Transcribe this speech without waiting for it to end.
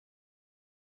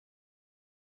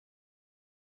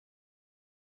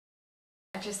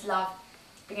just love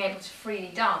being able to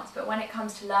freely dance, but when it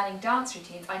comes to learning dance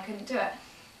routines, I couldn't do it.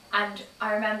 And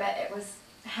I remember it was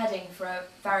heading for a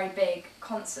very big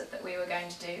concert that we were going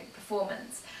to do,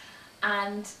 performance,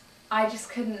 and I just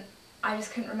couldn't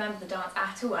remember the dance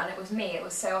at all, and it was me, it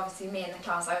was so obviously me in the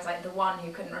class, I was like the one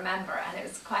who couldn't remember it, and it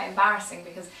was quite embarrassing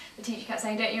because the teacher kept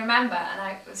saying, don't you remember? And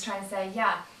I was trying to say,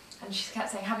 yeah, and she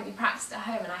kept saying, haven't you practiced at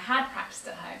home? And I had practiced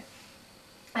at home.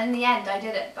 And in the end I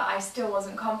did it, but I still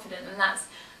wasn't confident, and that's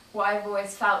what I've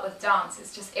always felt with dance.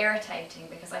 It's just irritating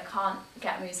because I can't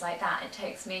get moves like that. It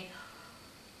takes me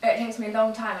a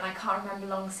long time, and I can't remember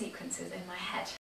long sequences in my head.